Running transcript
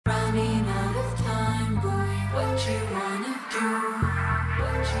No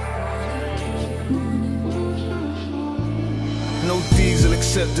diesel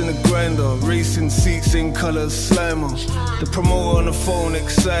except in a grinder. Racing seats in colours, Slimer. The promoter on the phone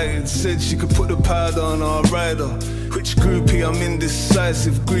excited, said she could put the powder on our rider. Which groupie? I'm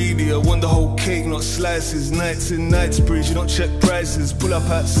indecisive, greedy. I want the whole cake, not slices. Nights in Knightsbridge, you don't check prices. Pull up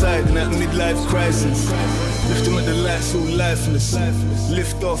outside in that midlife crisis. Lift them at the lights, all lifeless.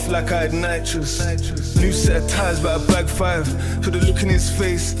 Lift off like I had nitrous. New set of ties, but I bag 5. Put a look in his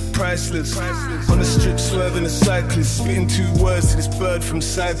face, priceless. On the strip, swerving a cyclist. Spitting 2 words to this bird from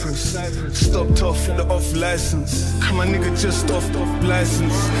Cyprus. Stopped off at the off license. My nigga just off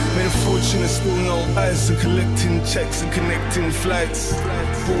license. Made a fortune and still no ice. And collecting checks and connecting flights.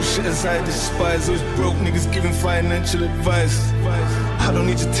 Bullshitters I despise. Those broke niggas giving financial advice. I don't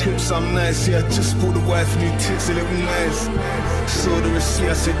need your tips, I'm nice. Yeah, I just bought the wife new tits, they look nice. Saw the receipt,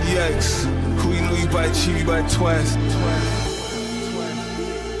 I said yikes. Who you know you buy cheap, you buy twice.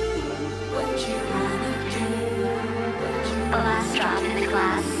 The last drop in the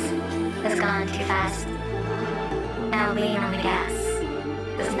glass has gone too fast. Now lean on the gas.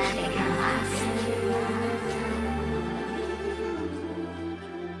 Does nothing